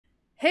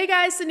Hey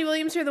guys, Cyndi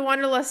Williams here, the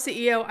Wanderlust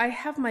CEO. I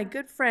have my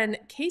good friend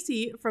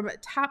Casey from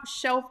Top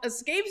Shelf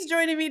Escapes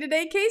joining me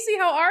today. Casey,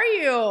 how are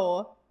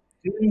you?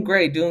 Doing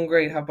great, doing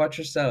great. How about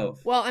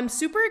yourself? Well, I'm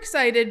super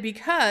excited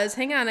because,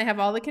 hang on, I have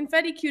all the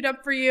confetti queued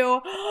up for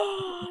you.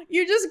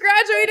 You just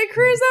graduated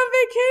cruise on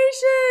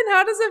vacation.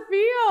 How does it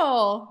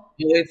feel?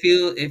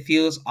 It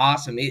feels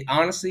awesome. It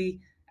honestly,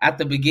 at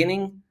the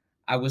beginning,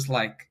 I was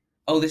like,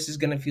 "Oh, this is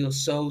gonna feel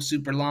so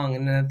super long,"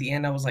 and then at the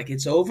end, I was like,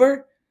 "It's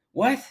over?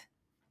 What?"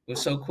 It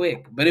was so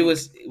quick, but it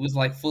was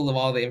like full of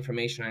all the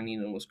information I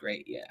needed and was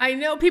great. Yeah, I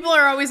know people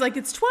are always like,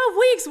 it's 12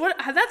 weeks. What?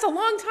 That's a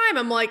long time.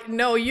 I'm like,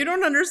 no, you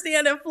don't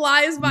understand. It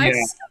flies by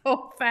yeah,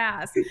 so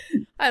fast.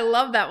 I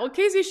love that. Well,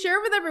 Casey, share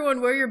with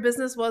everyone where your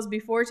business was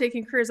before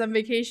taking careers on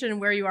vacation and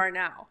where you are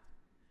now.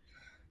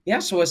 yeah.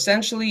 So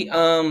essentially,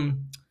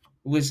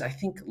 was I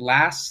think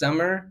last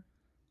summer,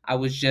 I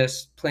was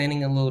just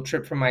planning a little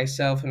trip for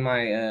myself and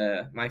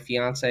my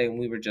fiance, and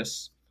we were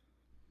just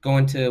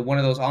going to one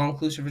of those all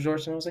inclusive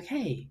resorts, and I was like,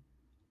 "Hey,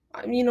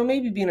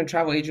 maybe being a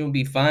travel agent would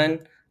be fun."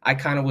 I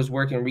kind of was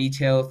working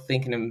retail,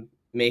 thinking of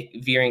make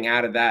veering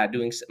out of that,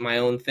 doing my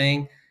own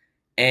thing.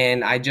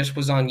 And I just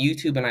was on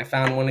YouTube and I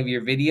found one of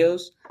your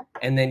videos,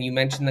 and then you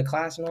mentioned the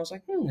class, and I was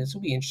like, this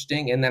will be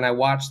interesting. And then I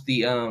watched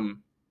the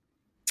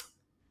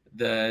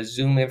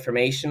Zoom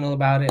informational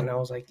about it, and I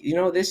was like,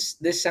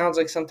 this sounds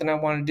like something I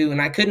want to do. And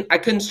I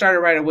couldn't start it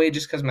right away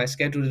just because my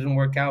schedule didn't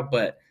work out,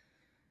 but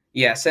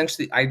yeah,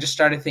 essentially, I just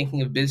started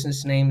thinking of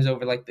business names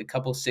over like the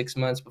couple 6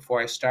 months before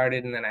I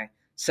started, and then I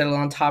settled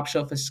on Top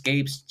Shelf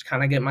Escapes,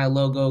 kind of get my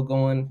logo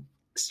going.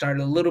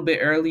 Started a little bit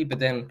early, but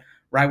then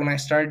right when I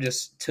started,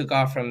 just took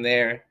off from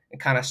there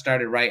and kind of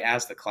started right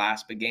as the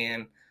class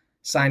began.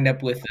 Signed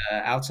up with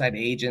outside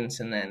agents,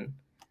 and then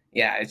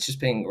yeah, it's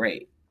just been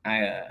great.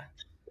 I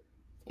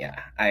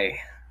yeah,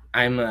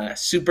 I'm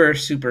super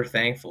super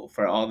thankful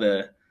for all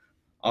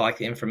like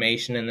the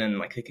information and then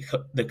like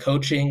the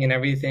coaching and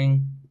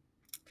everything.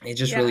 It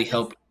just Yeah, really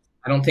helped.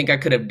 I don't think I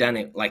could have done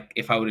it like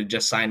if I would have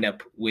just signed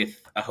up with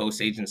a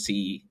host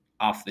agency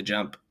off the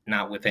jump,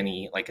 not with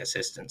any like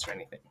assistance or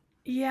anything.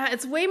 yeah,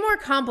 it's way more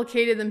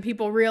complicated than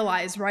people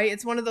realize, right?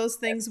 It's one of those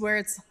things where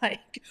it's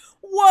like,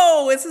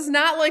 whoa, this is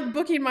not like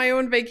booking my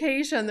own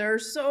vacation. There are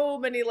so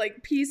many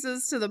like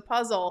pieces to the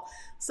puzzle.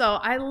 So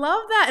I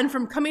love that. And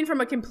from coming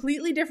from a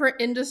completely different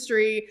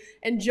industry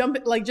and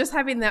jumping, like just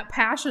having that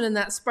passion and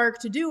that spark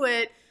to do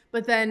it,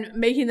 but then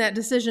making that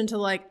decision to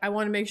like, I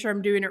want to make sure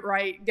I'm doing it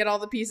right, get all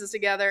the pieces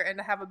together, and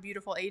to have a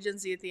beautiful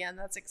agency at the end.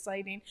 That's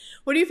exciting.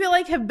 What do you feel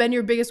like have been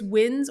your biggest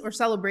wins or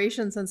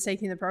celebrations since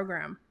taking the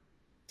program?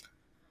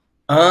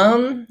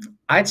 Um,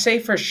 I'd say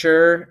for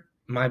sure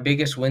my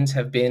biggest wins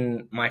have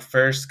been my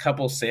first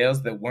couple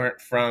sales that weren't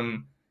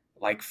from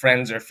like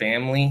friends or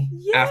family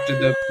after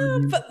the Yeah,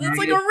 program but it's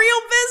like a started.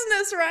 real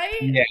business, right?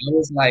 Yeah, it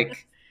was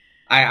like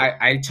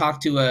I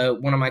talked to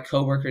one of my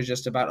coworkers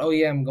just about, oh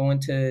yeah, I'm going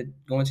to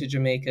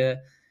Jamaica.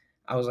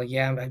 I was like,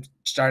 yeah, I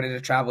started a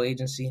travel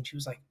agency, and she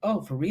was like,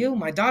 oh, for real?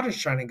 My daughter's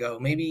trying to go.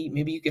 Maybe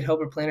you could help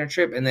her plan her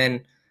trip. And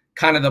then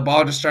kind of the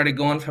ball just started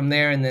going from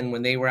there. And then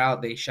when they were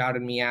out, they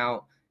shouted me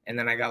out, and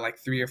then I got like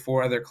three or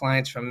four other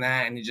clients from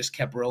that, and it just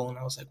kept rolling.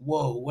 I was like,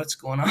 whoa, what's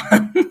going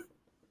on?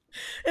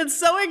 It's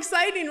so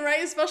exciting,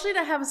 right? Especially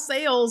to have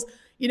sales,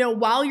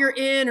 while you're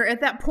in or at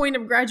that point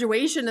of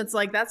graduation. It's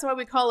like that's why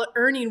we call it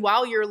earning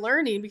while you're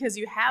learning because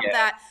you have Yeah,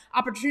 that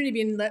opportunity to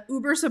be in the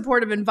uber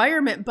supportive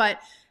environment. But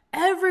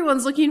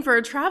everyone's looking for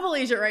a travel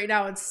agent right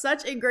now. It's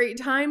such a great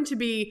time to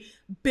be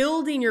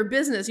building your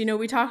business.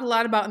 We talk a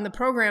lot about in the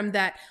program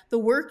that the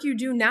work you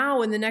do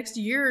now in the next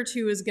year or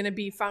two is going to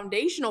be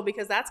foundational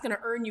because that's going to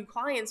earn you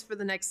clients for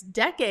the next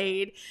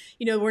decade.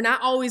 We're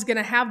not always going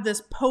to have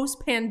this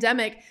post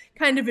pandemic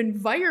kind of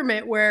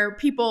environment where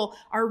people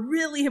are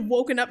really have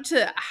woken up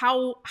to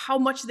how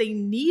much they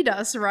need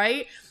us,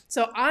 right?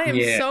 So I am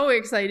yeah, so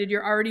excited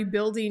you're already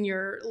building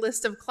your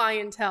list of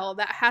clientele.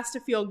 That has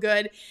to feel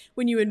good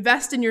when you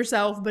invest in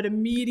yourself, but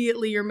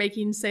immediately you're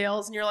making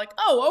sales and you're like,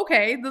 oh,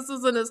 okay, this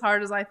isn't as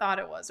hard as I thought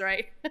it was,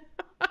 right?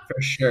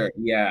 for sure.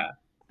 Yeah.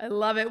 I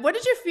love it. What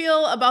did you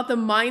feel about the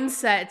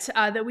mindset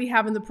that we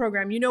have in the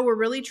program? We're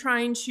really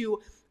trying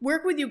to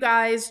work with you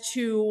guys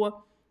to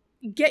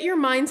get your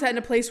mindset in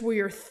a place where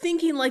you're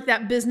thinking like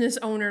that business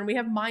owner, and we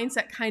have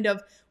mindset kind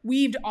of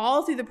weaved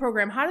all through the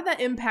program. How did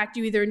that impact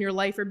you either in your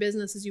life or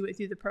business as you went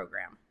through the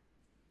program?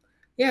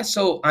 Yeah,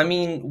 so I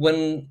mean,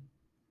 when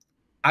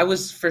I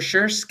was for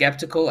sure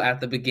skeptical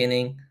at the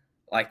beginning,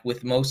 like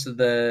with most of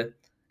the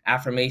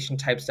affirmation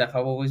type stuff.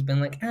 I've always been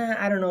like,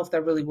 I don't know if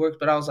that really works.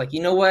 But I was like,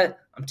 you know what?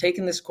 I'm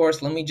taking this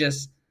course. Let me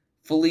just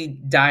fully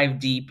dive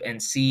deep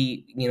and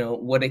see,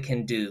 what it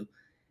can do.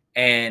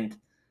 And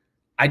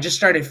I just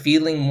started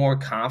feeling more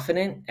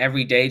confident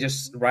every day,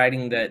 just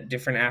writing the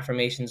different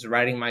affirmations,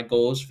 writing my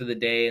goals for the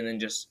day, and then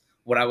just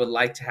what I would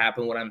like to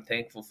happen, what I'm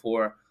thankful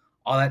for,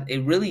 all that.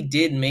 It really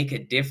did make a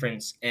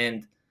difference.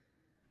 And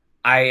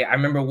I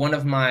remember one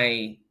of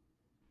my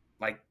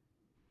like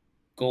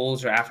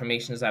goals or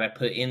affirmations that I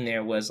put in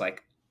there was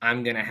like,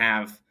 I'm gonna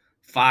have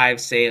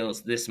 5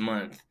 sales this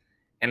month.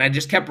 And I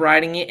just kept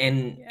writing it,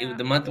 and Yeah.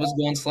 the month was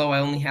going slow. I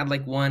only had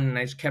like one, and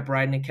I just kept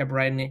writing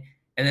it,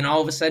 and then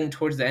all of a sudden,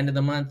 towards the end of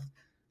the month,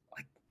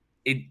 like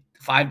it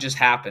five just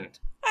happened,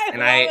 I and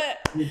love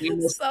I was it.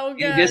 almost So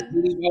it just good.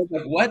 really was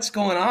like, what's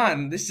going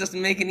on? This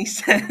doesn't make any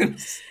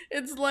sense.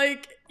 It's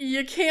like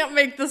you can't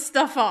make this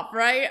stuff up,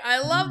 right? I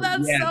love that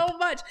Yeah, so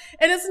much.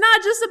 And it's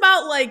not just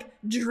about like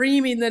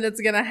dreaming that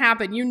it's going to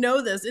happen. You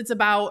know this.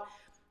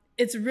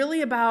 It's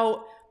really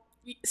about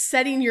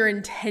setting your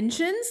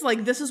intentions.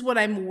 Like, this is what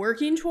I'm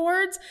working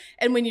towards.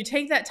 And when you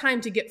take that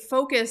time to get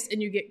focused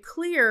and you get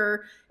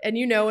clear, and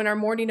in our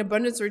morning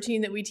abundance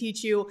routine that we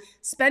teach you,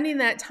 spending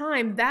that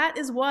time, that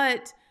is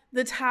what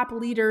the top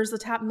leaders, the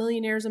top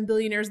millionaires and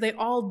billionaires, they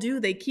all do.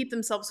 They keep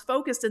themselves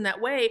focused in that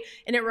way.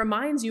 And it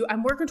reminds you,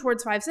 I'm working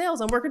towards 5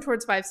 sales. I'm working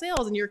towards 5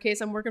 sales. In your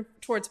case, I'm working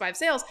towards 5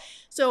 sales.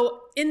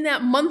 So in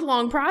that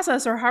month-long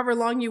process, or however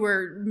long you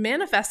were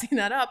manifesting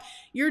that up,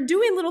 you're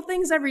doing little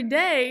things every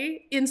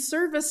day in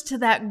service to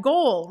that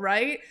goal,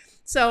 right?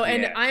 So,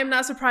 and yeah, I am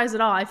not surprised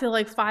at all. I feel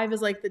like 5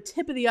 is like the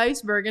tip of the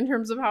iceberg in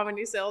terms of how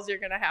many sales you're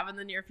going to have in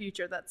the near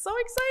future. That's so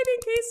exciting,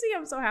 Casey.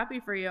 I'm so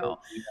happy for you.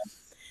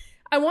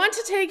 I want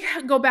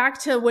to go back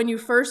to when you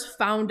first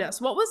found us.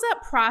 What was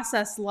that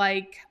process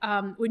like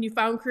when you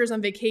found Careers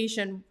on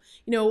Vacation?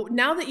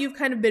 Now that you've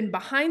kind of been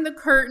behind the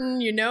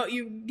curtain, you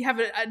have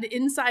an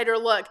insider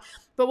look.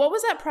 But what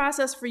was that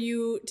process for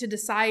you to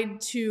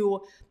decide to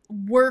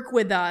work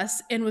with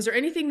us? And was there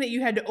anything that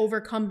you had to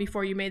overcome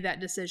before you made that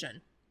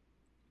decision?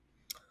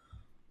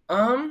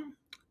 um,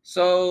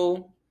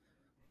 so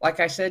like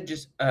I said,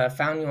 just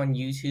found you on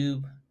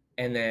YouTube,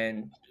 and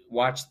then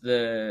watched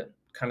the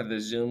kind of the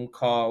Zoom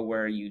call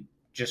where you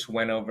just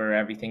went over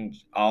everything,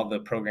 all the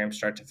programs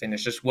start to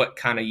finish, just what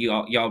kind of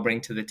y'all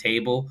bring to the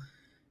table.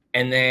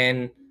 And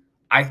then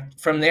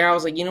from there I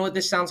was like, you know what,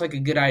 this sounds like a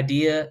good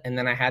idea. And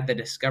then I had the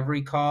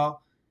discovery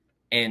call,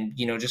 and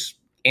just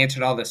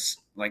answered all this,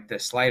 like the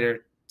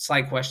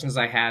slight questions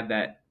I had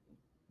that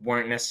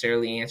weren't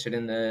necessarily answered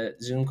in the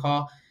Zoom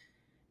call.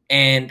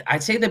 And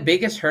I'd say the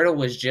biggest hurdle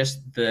was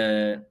just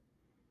the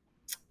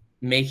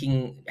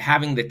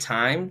having the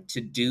time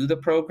to do the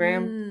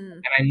program. Mm,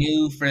 And I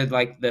knew for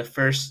like the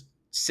first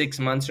 6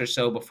 months or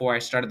so before I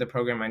started the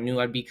program, I knew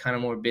I'd be kind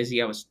of more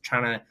busy. I was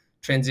trying to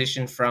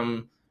transition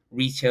from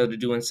retail to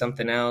doing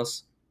something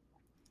else.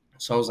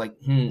 So I was like,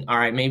 all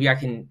right, maybe I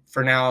can,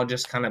 for now, I'll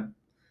just kind of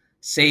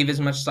save as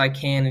much as I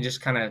can and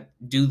just kind of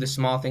do the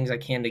small things I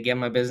can to get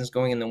my business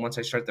going. And then once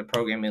I start the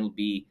program, it'll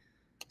be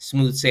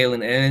smooth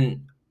sailing.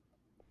 And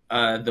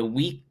then the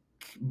week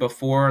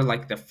before,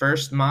 like the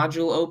first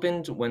module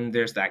opened, when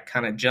there's that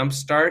kind of jump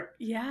start,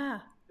 yeah.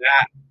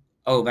 that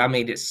that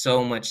made it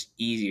so much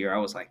easier. I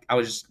was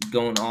just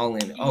going all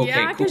in. Okay,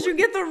 Yeah, cool. because you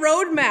get the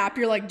roadmap.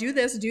 You're like, do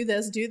this, do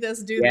this, do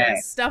this, do Yeah,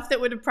 this. Stuff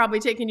that would have probably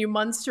taken you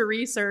months to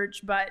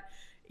research, but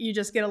you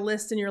just get a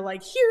list and you're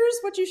like, here's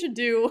what you should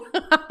do.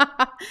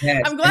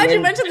 yes. I'm And glad you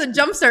then, mentioned the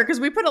jumpstart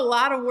because we put a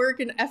lot of work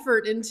and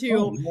effort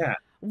into yeah.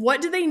 what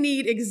do they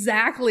need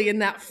exactly in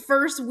that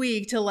first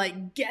week to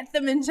like get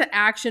them into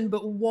action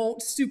but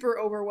won't super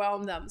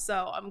overwhelm them.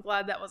 So I'm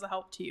glad that was a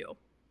help to you.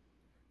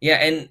 Yeah,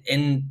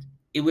 and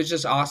it was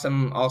just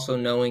awesome also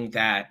knowing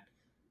that,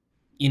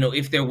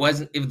 if there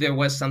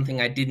was something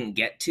I didn't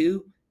get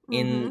to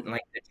in Mm-hmm.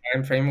 like the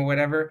time frame or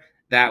whatever,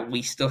 that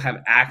we still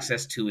have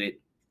access to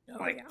it Oh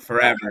like yeah.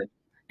 forever.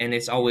 And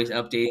it's Yeah. always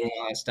updating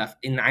all that stuff.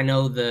 And I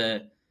know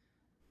the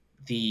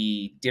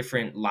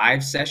different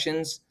live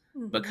sessions,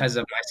 Mm-hmm. because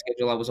of my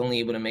schedule, I was only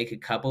able to make a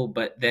couple.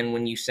 But then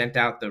when you sent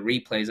out the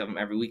replays of them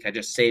every week, I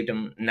just saved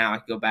them. Now I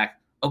can go back.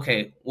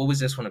 Okay, what was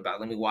this one about?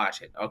 Let me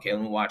watch it. Okay,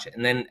 let me watch it.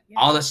 And then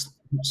all Yeah.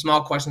 the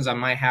small questions I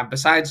might have,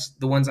 besides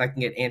the ones I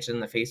can get answered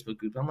in the Facebook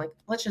group, I'm like,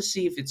 let's just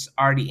see if it's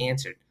already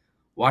answered.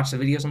 Watch the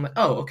videos. I'm like,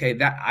 oh, okay,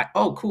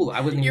 oh, cool.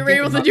 I wasn't You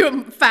even were thinking able to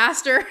about. do it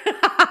faster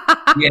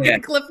Yeah,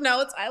 with cliff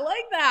notes. I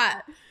like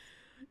that.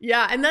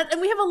 Yeah, and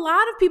we have a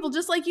lot of people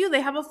just like you.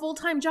 They have a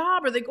full-time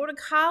job or they go to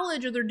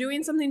college or they're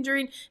doing something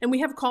and we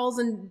have calls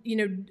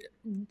during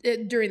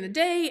the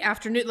day,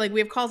 afternoon, like we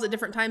have calls at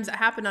different times that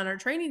happen on our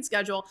training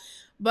schedule.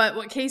 But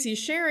what Casey's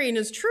sharing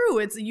is true.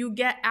 It's you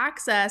get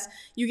access,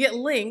 you get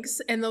links,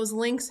 and those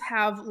links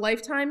have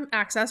lifetime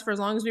access for as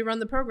long as we run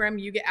the program,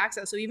 you get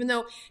access. So even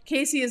though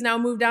Casey has now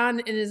moved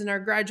on and is in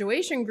our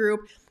graduation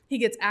group, he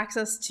gets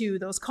access to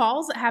those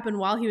calls that happened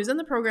while he was in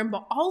the program,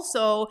 but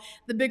also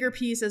the bigger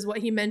piece is what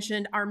he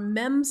mentioned, our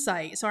mem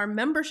site. So our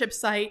membership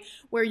site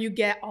where you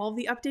get all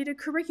the updated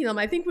curriculum.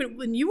 I think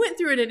when you went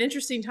through it, an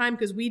interesting time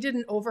because we did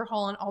an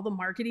overhaul on all the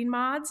marketing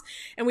mods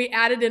and we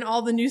added in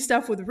all the new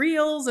stuff with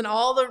reels and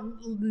all the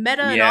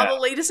meta and all yeah, the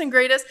latest and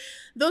greatest.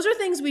 Those are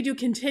things we do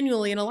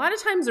continually. And a lot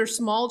of times they're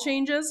small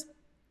changes.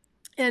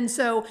 And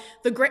so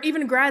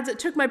even grads that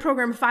took my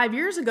program 5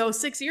 years ago,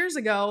 6 years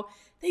ago,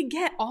 they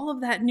get all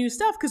of that new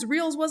stuff because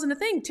Reels wasn't a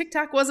thing,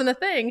 TikTok wasn't a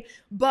thing,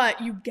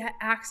 but you get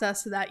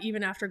access to that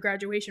even after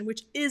graduation,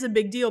 which is a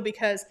big deal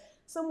because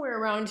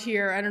somewhere around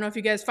here, I don't know if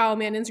you guys follow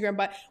me on Instagram,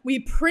 but we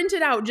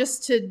printed out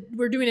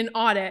we're doing an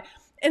audit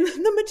And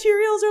the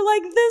materials are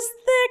like this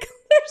thick.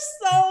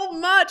 There's so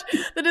much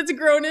that it's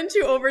grown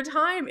into over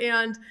time.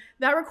 And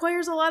that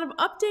requires a lot of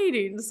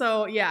updating.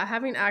 So yeah,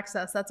 having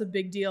access, that's a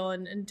big deal.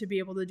 And to be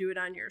able to do it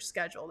on your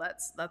schedule,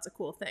 that's a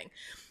cool thing.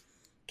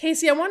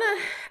 Casey, I want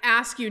to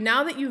ask you,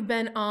 now that you've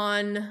been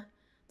on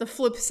the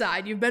flip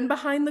side, you've been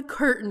behind the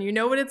curtain, you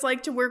know what it's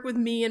like to work with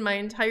me and my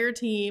entire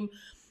team.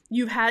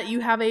 You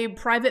have a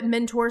private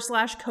mentor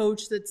slash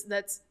coach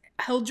that's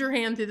held your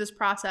hand through this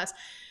process.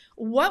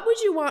 What would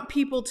you want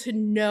people to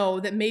know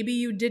that maybe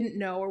you didn't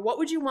know, or what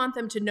would you want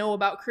them to know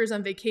about Careers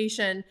on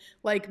Vacation,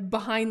 like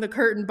behind the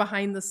curtain,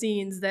 behind the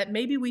scenes, that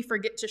maybe we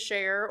forget to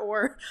share,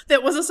 or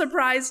that was a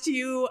surprise to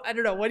you? I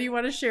don't know. What do you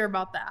want to share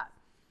about that?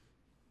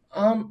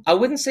 I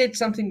wouldn't say it's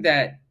something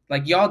that,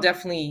 like, y'all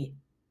definitely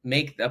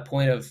make a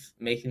point of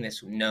making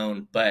this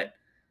known, but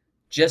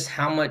just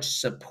how much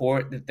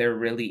support that there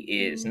really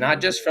is,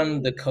 not just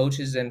from the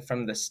coaches and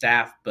from the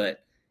staff,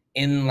 but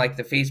in like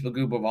the Facebook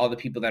group of all the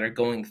people that are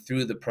going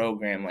through the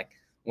program. Like,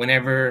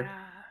 whenever Yeah.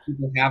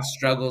 people have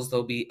struggles,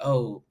 they'll be,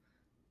 oh,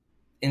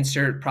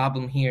 insert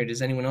problem here.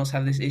 Does anyone else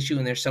have this issue?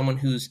 And there's someone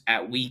who's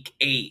at week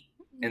 8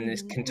 and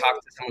this can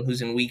talk to someone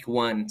who's in week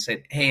 1,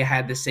 said, hey, I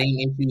had the same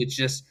issue. It's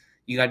just,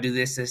 you got to do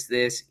this,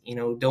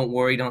 don't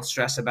worry, don't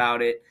stress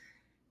about it.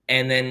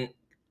 And then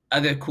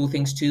other cool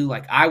things too,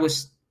 like I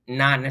was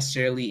not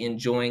necessarily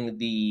enjoying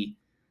the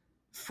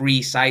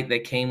free site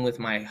that came with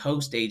my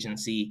host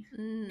agency.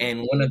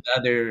 And one of the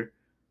other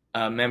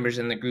members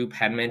in the group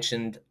had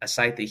mentioned a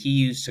site that he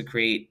used to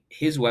create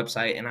his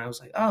website. And I was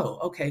like, oh,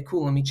 okay,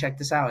 cool. Let me check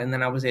this out. And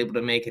then I was able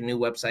to make a new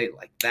website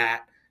like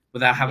that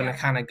without having to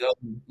kind of go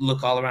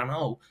look all around.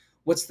 Oh,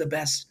 what's the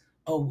best?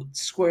 Oh,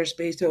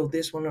 Squarespace. Oh,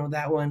 this one or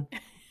that one.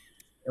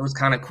 It was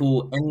kind of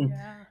cool.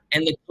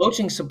 And the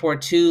coaching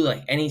support too,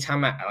 like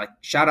anytime I like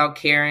shout out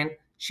Karen,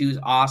 she was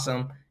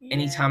awesome.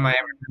 Anytime I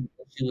ever,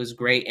 she was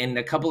great. And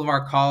a couple of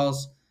our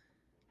calls,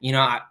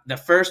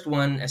 the first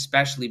one,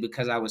 especially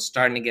because I was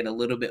starting to get a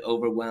little bit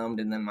overwhelmed,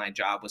 and then my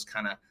job was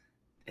kind of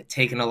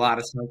taking a lot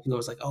of time. I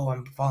was like, oh,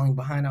 I'm falling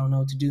behind. I don't know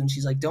what to do. And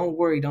she's like, don't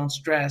worry, don't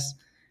stress.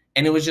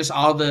 And it was just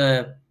all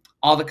the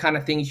kind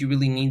of things you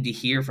really need to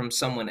hear from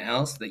someone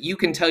else that you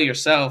can tell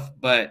yourself,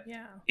 but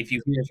if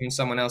you hear from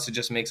someone else, it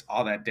just makes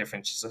all that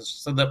difference.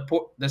 So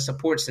the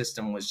support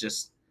system was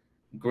just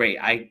great.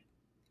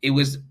 It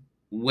was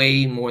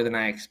way more than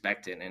I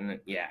expected, and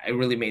it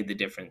really made the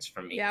difference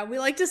for me. Yeah, we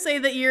like to say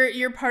that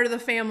you're part of the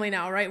family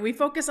now, right? We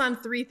focus on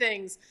 3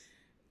 things: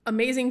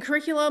 amazing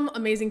curriculum,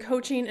 amazing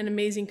coaching, and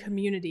amazing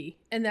community.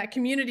 And that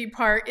community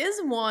part is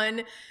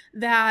one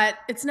that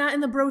it's not in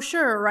the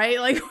brochure, right?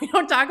 Like, we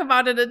don't talk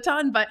about it a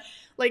ton, but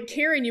like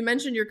Karen, you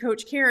mentioned your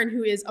coach Karen,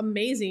 who is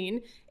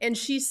amazing. And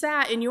she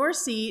sat in your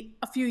seat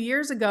a few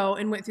years ago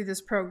and went through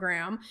this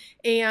program.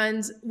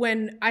 And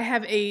when I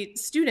have a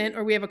student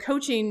or we have a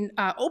coaching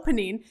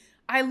opening,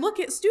 I look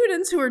at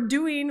students who are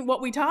doing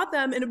what we taught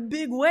them in a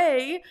big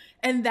way,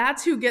 and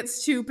that's who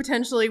gets to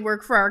potentially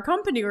work for our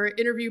company or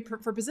interview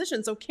for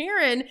positions. So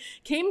Karen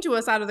came to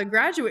us out of the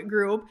graduate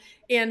group,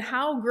 and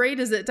how great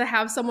is it to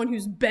have someone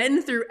who's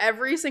been through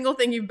every single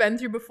thing you've been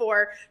through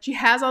before? She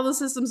has all the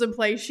systems in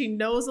place. She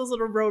knows those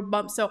little road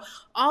bumps. So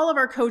all of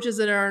our coaches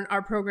that are in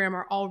our program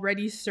are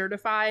already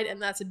certified,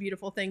 and that's a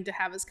beautiful thing to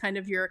have as kind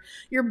of your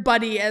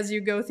buddy as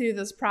you go through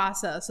this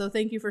process. So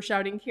thank you for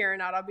shouting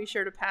Karen out. I'll be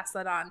sure to pass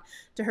that on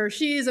to her.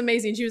 She is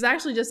amazing. She was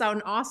actually just out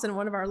in Austin,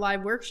 one of our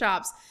live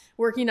workshops,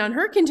 working on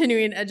her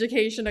continuing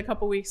education a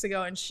couple weeks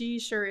ago, and she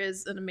sure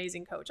is an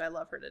amazing coach. I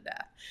love her to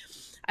death.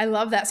 I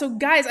love that. So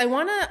guys, I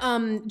want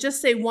to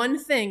just say one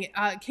thing.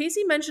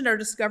 Casey mentioned our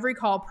discovery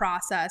call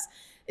process.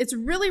 It's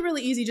really,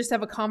 really easy just to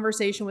have a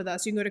conversation with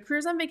us. You can go to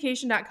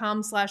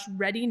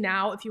careersonvacation.com/ready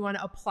now if you want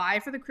to apply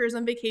for the Careers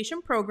on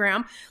Vacation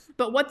program.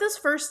 But what this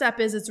first step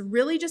is, it's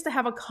really just to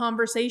have a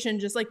conversation,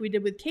 just like we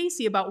did with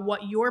Casey, about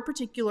what your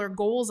particular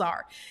goals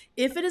are.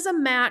 If it is a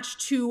match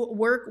to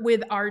work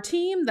with our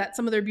team, that's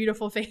some of their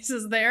beautiful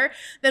faces there,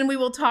 then we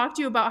will talk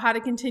to you about how to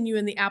continue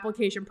in the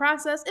application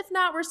process. If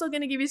not, we're still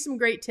going to give you some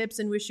great tips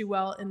and wish you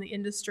well in the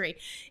industry.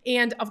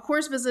 And of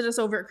course, visit us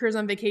over at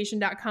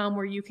careersonvacation.com,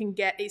 where you can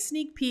get a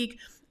sneak peek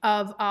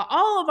of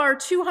all of our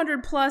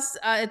 200 plus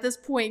at this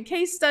point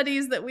case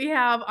studies that we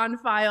have on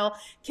file.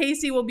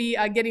 Casey will be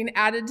getting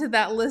added to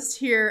that list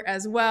here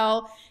as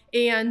well.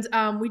 And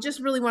we just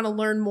really want to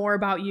learn more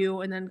about you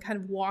and then kind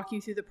of walk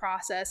you through the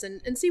process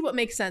and see what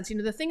makes sense.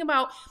 The thing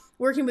about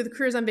working with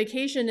Careers on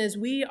Vacation is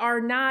we are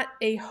not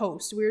a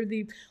host. We're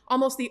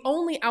almost the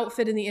only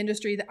outfit in the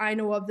industry that I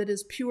know of that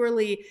is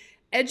purely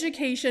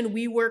education.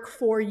 We work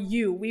for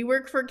you. We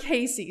work for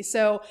Casey.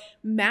 So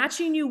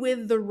matching you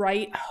with the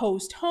right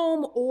host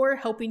home or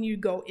helping you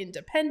go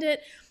independent,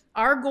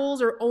 Our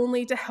goals are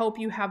only to help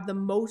you have the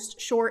most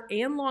short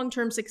and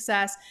long-term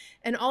success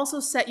and also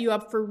set you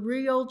up for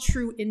real,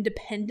 true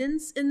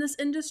independence in this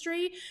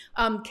industry.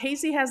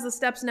 Casey has the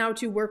steps now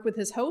to work with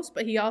his host,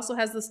 but he also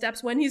has the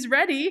steps when he's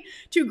ready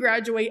to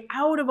graduate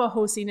out of a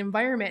hosting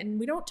environment. And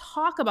we don't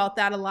talk about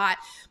that a lot,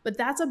 but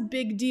that's a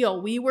big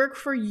deal. We work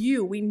for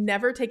you. We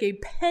never take a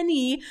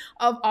penny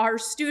of our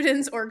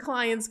students' or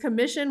clients'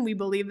 commission. We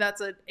believe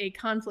that's a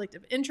conflict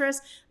of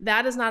interest.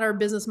 That is not our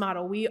business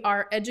model. We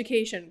are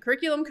education,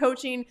 curriculum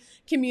coaching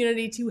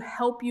community to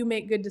help you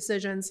make good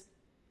decisions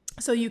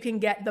so you can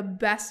get the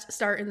best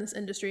start in this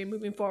industry and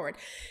moving forward.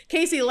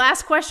 Casey,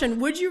 last question.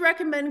 Would you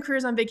recommend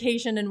Careers on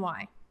Vacation and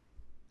why?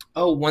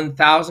 Oh,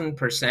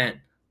 1000%.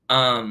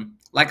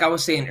 Like I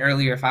was saying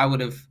earlier, if I would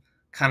have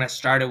kind of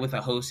started with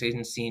a host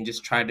agency and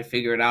just tried to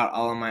figure it out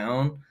all on my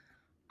own,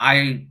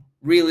 I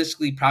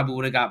realistically probably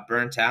would have got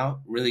burnt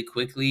out really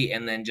quickly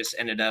and then just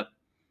ended up,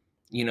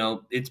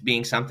 it's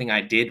being something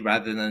I did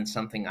rather than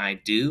something I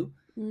do.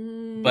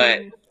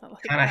 But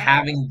kind of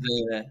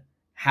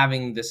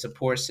having the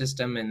support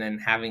system and then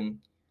having,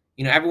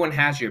 everyone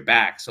has your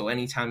back. So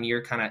anytime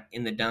you're kind of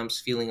in the dumps,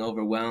 feeling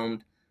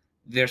overwhelmed,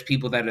 there's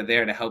people that are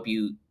there to help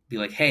you be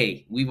like,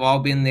 hey, we've all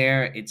been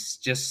there. It's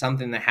just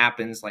something that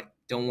happens. Like,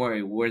 don't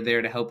worry. We're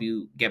there to help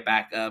you get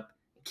back up,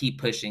 keep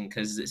pushing.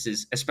 Cause this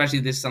is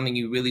something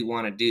you really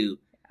want to do.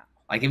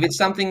 Like if it's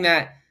something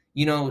that,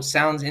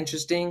 sounds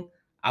interesting,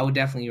 I would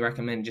definitely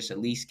recommend just at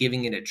least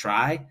giving it a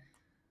try.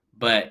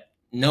 But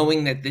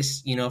knowing that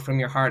this, from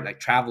your heart, like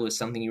travel is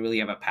something you really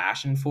have a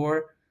passion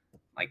for,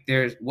 like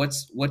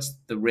what's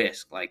the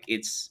risk? Like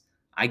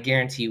I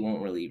guarantee you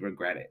won't really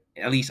regret it.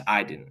 At least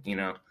I didn't,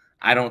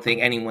 I don't think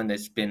anyone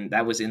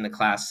that was in the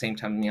class same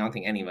time as me, I don't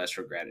think any of us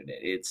regretted it.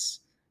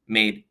 It's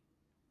made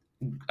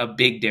a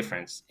big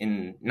difference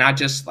in not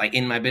just like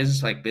in my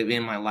business, like but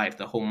in my life.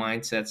 The whole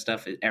mindset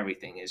stuff,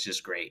 everything is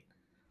just great.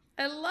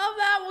 I love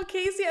that. Well,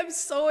 Casey, I'm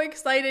so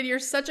excited. You're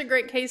such a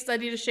great case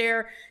study to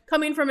share.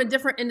 Coming from a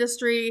different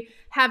industry,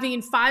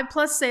 having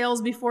 5+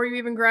 sales before you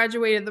even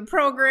graduated the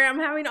program,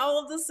 having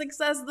all of this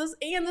success,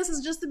 this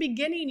is just the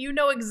beginning. You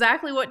know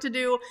exactly what to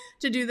do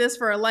this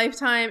for a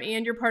lifetime,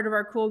 and you're part of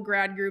our cool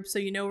grad group. So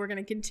we're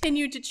going to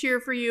continue to cheer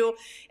for you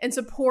and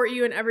support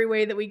you in every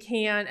way that we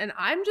can. And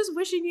I'm just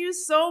wishing you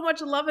so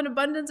much love and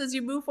abundance as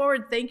you move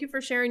forward. Thank you for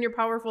sharing your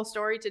powerful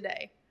story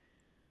today.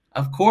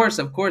 Of course.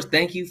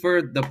 Thank you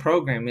for the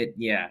program.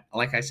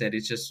 Like I said,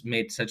 it's just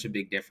made such a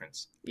big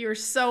difference. You're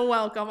so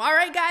welcome. All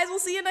right, guys, we'll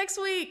see you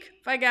next week.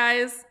 Bye,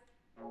 guys.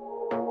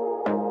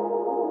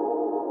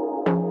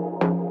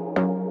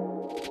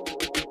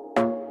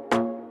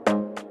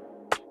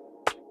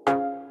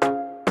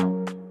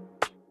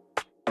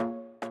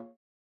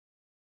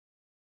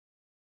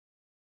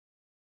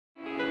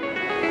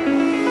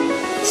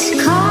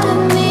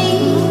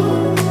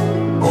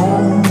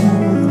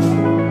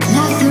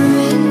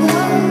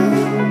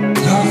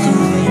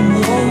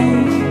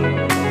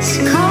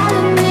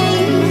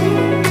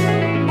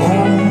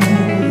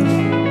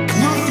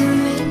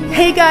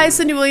 Hey guys,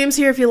 Cyndi Williams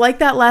here. If you like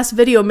that last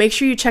video, make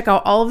sure you check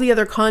out all of the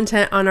other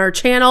content on our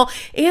channel.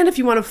 And if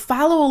you want to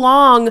follow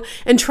along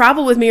and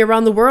travel with me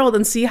around the world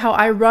and see how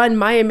I run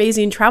my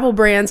amazing travel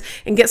brands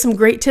and get some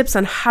great tips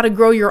on how to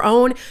grow your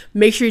own,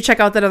 make sure you check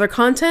out that other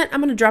content.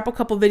 I'm going to drop a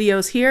couple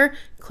videos here.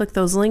 Click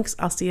those links.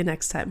 I'll see you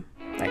next time.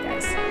 Bye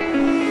guys.